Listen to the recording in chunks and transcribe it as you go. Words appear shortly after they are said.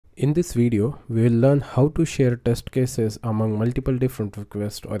In this video, we will learn how to share test cases among multiple different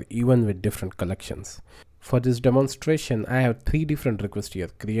requests or even with different collections. For this demonstration, I have three different requests here: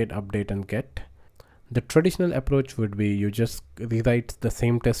 create, update, and get. The traditional approach would be you just rewrite the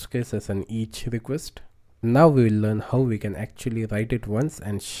same test cases in each request. Now we will learn how we can actually write it once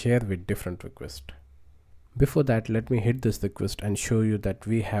and share with different requests. Before that, let me hit this request and show you that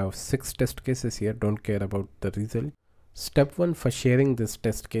we have 6 test cases here. Don't care about the result. Step 1 for sharing these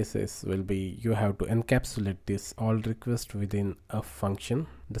test cases will be you have to encapsulate this all request within a function.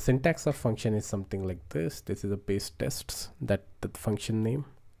 The syntax of function is something like this. This is a base tests, that the function name.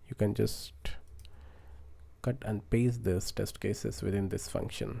 You can just cut and paste these test cases within this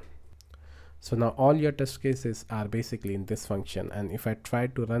function. So now all your test cases are basically in this function, and if I try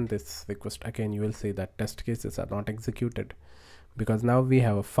to run this request again, you will see that test cases are not executed because now we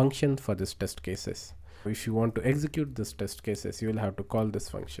have a function for this test cases. If you want to execute this test cases, you will have to call this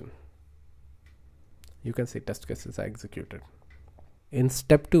function. You can see test cases are executed. In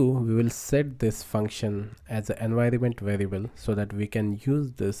step 2, we will set this function as an environment variable so that we can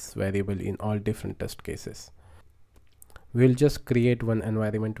use this variable in all different test cases. We will just create one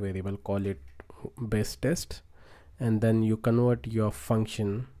environment variable, call it base test, and then you convert your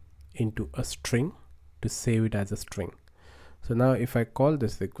function into a string to save it as a string. So now if I call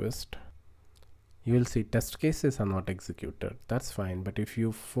this request, you will see test cases are not executed. That's fine, but if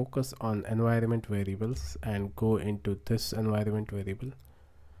you focus on environment variables and go into this environment variable,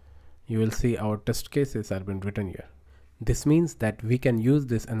 you will see our test cases have been written here. This means that we can use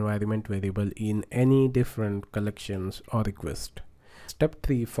this environment variable in any different collections or request. Step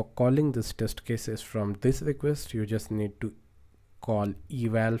 3, for calling this test cases from this request, you just need to call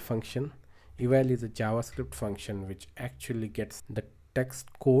eval function. Eval is a JavaScript function which actually gets the text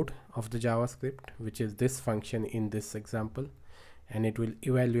code of the JavaScript, which is this function in this example, and it will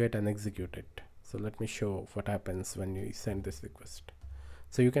evaluate and execute it. So let me show what happens when you send this request.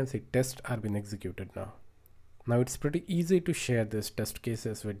 So you can see tests are being executed now. Now it's pretty easy to share this test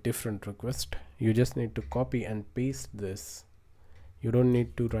cases with different requests. You just need to copy and paste this. You don't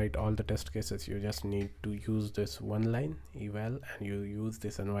need to write all the test cases. You just need to use this one line eval, and you use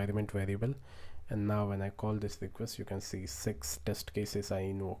this environment variable. And now when I call this request, you can see 6 test cases are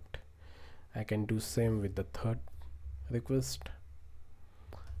invoked. I can do same with the third request,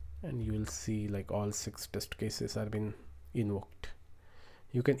 and you will see like all 6 test cases are been invoked.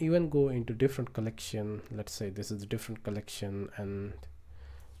 You can even go into different collection. Let's say this is a different collection, and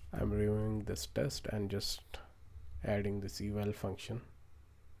I'm removing this test and just adding this eval function,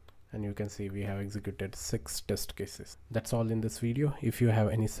 and you can see we have executed 6 test cases. That's all in this video. If you have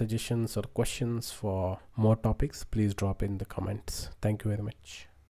any suggestions or questions for more topics, please drop in the comments. Thank you very much.